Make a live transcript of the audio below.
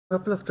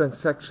Couple of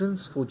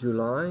transactions for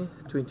July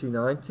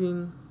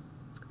 2019.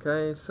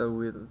 Okay, so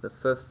with the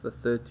 5th, the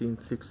 13th,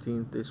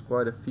 16th, there's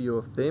quite a few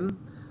of them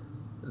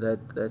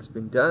that's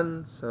been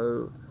done.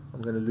 So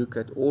I'm going to look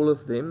at all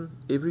of them.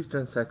 Every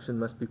transaction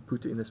must be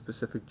put in a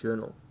specific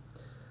journal.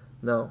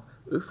 Now,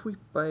 if we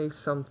pay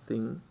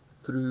something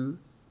through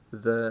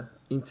the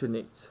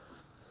internet,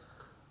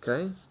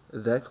 okay,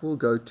 that will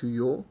go to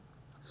your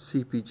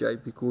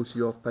CPJ because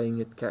you're paying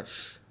it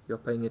cash.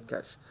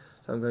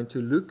 So I'm going to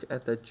look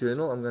at that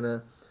journal. I'm going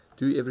to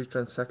do every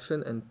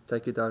transaction and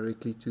take it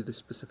directly to the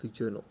specific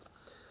journal.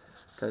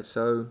 Okay,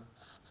 so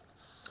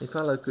if I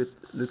look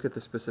at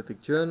the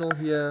specific journal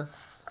here,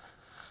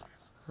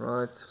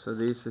 right, so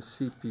there's the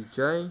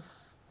CPJ,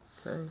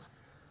 okay,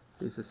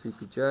 there's the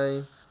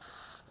CPJ,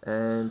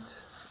 and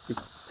it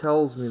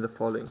tells me the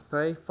following: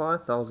 pay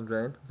 5,000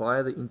 Rand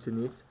via the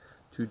internet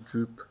to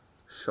Droop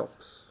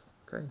Shops.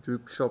 Okay,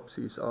 Droop Shops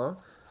is our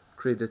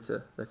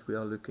creditor that we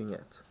are looking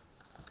at.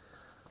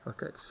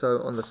 Okay,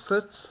 so on the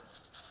 5th,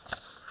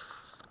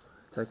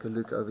 take a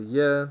look over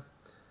here.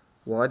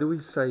 Why do we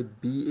say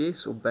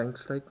BS or bank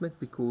statement?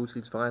 Because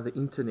it's via the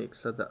internet.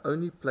 So the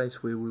only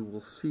place where we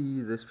will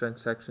see this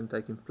transaction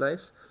taking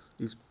place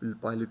is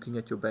by looking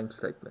at your bank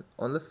statement.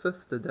 On the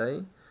 5th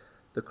today,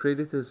 the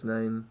creditor's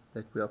name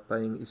that we are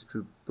paying is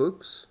Droop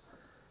Books.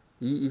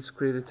 He is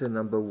creditor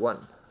number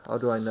 1. How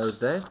do I know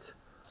that?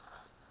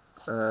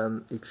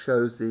 It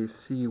shows the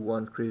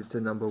C1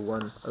 creditor number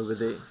 1 over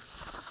there.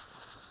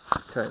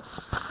 Okay,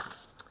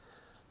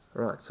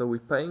 right, so we're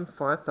paying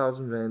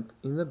 5,000 Rand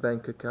in the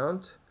bank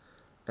account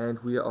and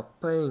we are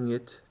paying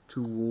it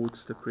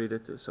towards the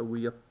creditor. So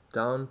we're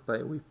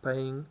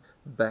paying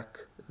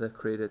back the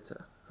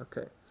creditor.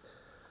 Okay,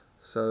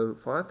 so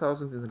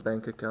 5,000 in the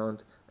bank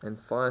account and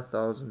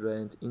 5,000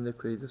 Rand in the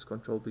creditors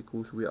control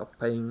because we are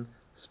paying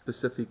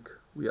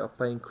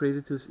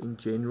creditors in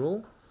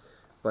general,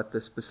 but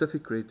the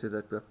specific creditor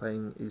that we're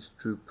paying is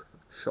Droop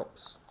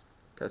Shops.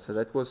 Okay, so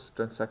that was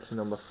transaction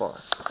number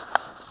 5.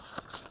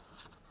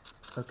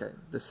 Okay,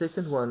 the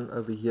second one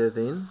over here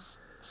then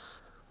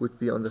would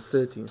be on the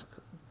 13th.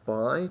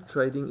 Buy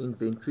trading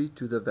inventory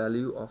to the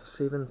value of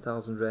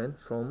 7,000 Rand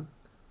from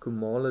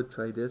Khumalo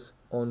Traders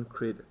on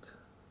credit.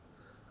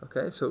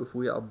 Okay, so if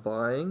we are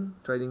buying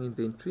trading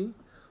inventory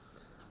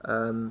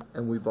and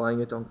we're buying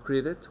it on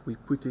credit, we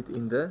put it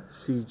in the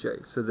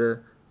CJ. So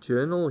the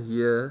journal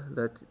here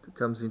that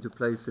comes into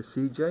play is the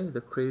CJ,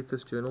 the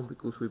creditors journal,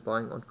 because we're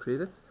buying on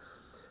credit.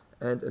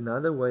 And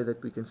another way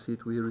that we can see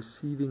it, we're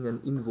receiving an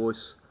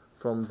invoice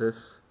from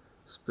this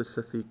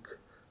specific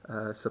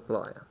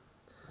supplier.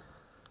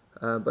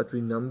 But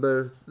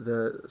remember,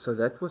 so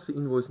that was the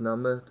invoice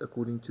number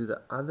according to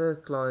the other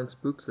client's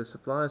books, the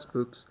supplier's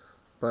books,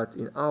 but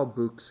in our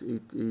books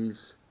it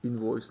is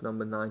invoice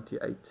number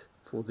 98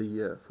 for the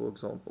year, for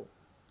example.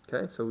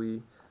 Okay, so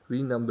we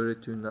renumber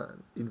it to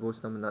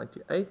invoice number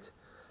 98,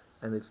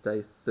 and it's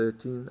day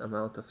 13,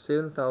 amount of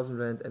 7,000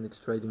 Rand, and it's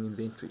trading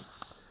inventory.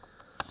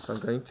 So I'm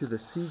going to the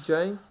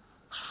CJ.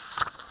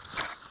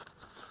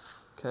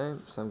 Okay,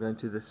 so I'm going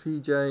to the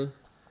CJ,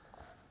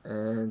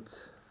 and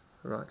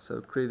right,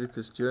 so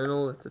creditors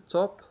journal at the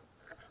top.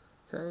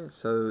 Okay,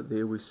 so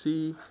there we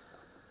see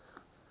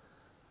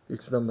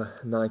it's number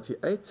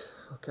 98.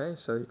 Okay,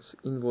 so it's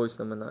invoice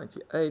number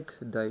 98,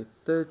 day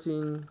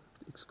 13.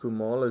 It's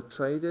Khumalo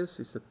Traders,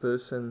 is the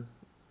person,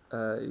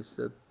 is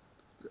the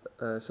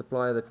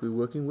supplier that we're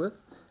working with,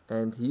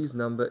 and his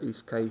number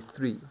is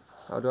K3.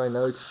 How do I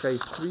know it's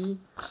K3?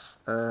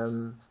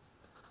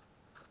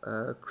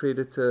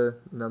 Creditor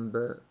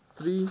number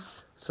 3,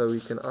 so we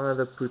can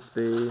either put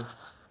the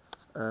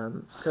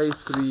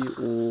K3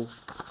 or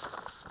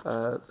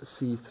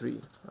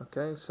C3.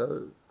 Okay,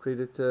 so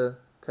creditor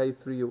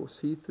K3 or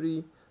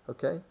C3.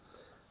 Okay,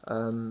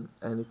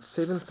 and it's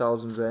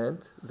 7,000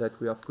 Rand that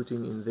we are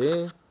putting in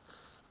there.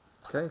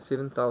 Okay,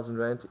 7,000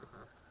 Rand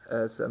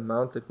as the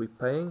amount that we're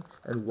paying.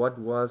 And what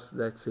was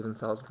that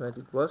 7,000 Rand?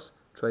 It was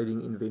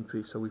trading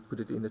inventory, so we put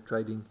it in the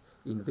trading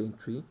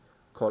inventory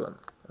column.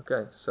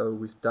 Okay, so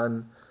we've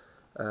done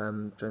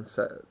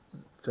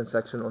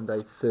transaction on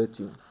day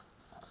 13.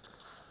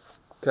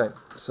 Okay,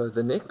 so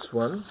the next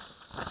one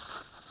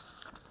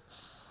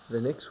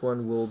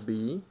will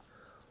be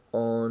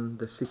on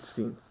the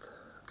 16th.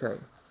 Okay,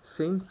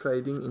 send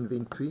trading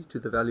inventory to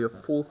the value of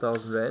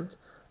 4,000 Rand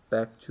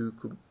back to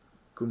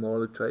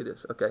Khumalo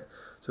Traders. Okay,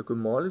 so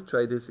Khumalo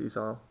Traders is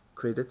our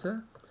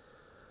creditor.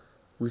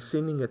 We're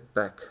sending it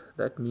back.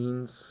 That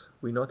means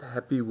we're not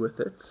happy with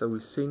it, so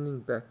we're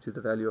sending back to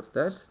the value of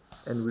that,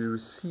 and we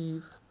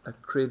receive a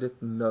credit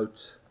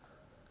note,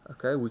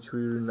 okay, which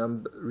we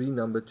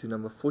renumber to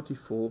number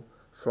 44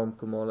 from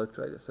Khumalo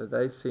Traders. So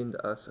they send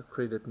us a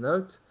credit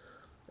note,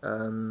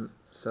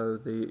 so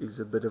there is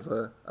a bit of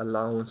a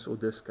allowance or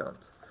discount.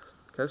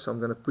 Okay, so I'm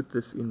going to put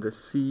this in the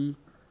CAJ.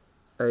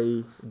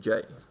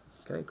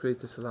 Okay,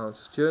 creditors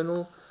allowance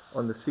journal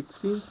on the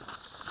 16th.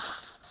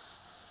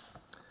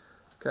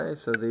 Okay,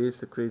 so there's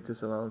the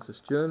creditors allowances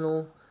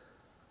journal,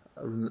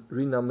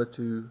 renumber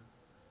to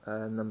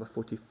number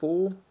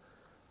 44,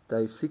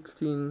 day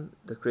 16,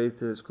 the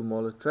creditor is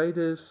Khumalo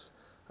Traders.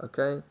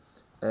 Okay,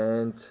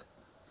 and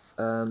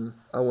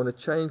I want to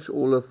change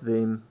all of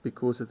them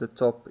because at the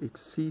top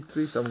it's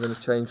C3, so I'm going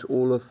to change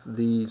all of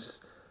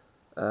these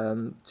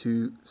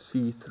to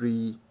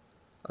C3,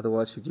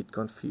 otherwise you get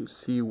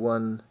confused.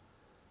 C1,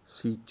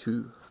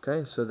 C2,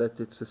 okay, so that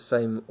it's the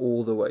same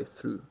all the way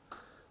through.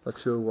 Not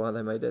sure why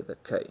they made it a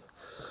K.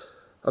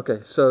 Okay,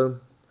 so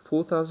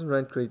 4,000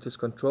 Rand creditors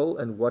control,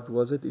 and what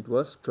was it? It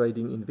was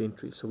trading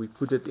inventory. So we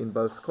put it in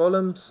both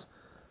columns.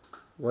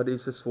 What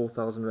is this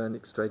 4,000 Rand?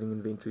 It's trading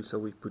inventory, so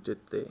we put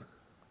it there.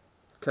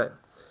 Okay,